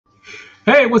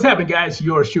Hey, what's happening, guys?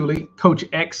 Yours truly, Coach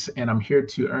X, and I'm here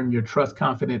to earn your trust,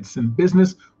 confidence, in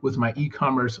business with my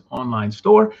e-commerce online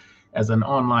store. As an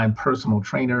online personal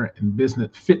trainer and business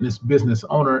fitness business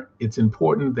owner, it's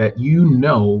important that you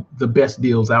know the best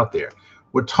deals out there.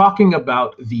 We're talking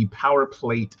about the Power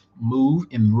Plate Move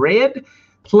in red,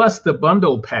 plus the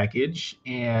bundle package.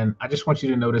 And I just want you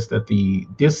to notice that the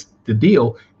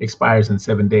deal expires in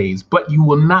 7 days, but you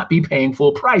will not be paying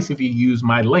full price if you use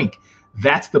my link.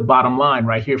 That's the bottom line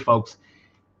right here, folks.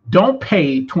 Don't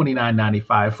pay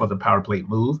 $29.95 for the Power Plate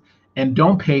Move, and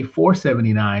don't pay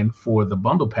 $479 for the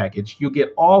bundle package. You'll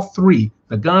get all three: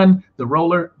 the gun, the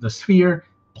roller, the sphere,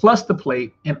 plus the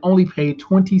plate, and only pay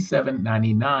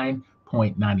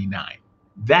 $27.99.99.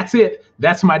 That's it.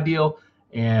 That's my deal,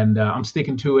 and I'm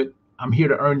sticking to it. I'm here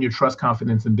to earn your trust,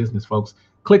 confidence, in business, folks.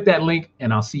 Click that link,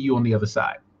 and I'll see you on the other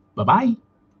side. Bye bye.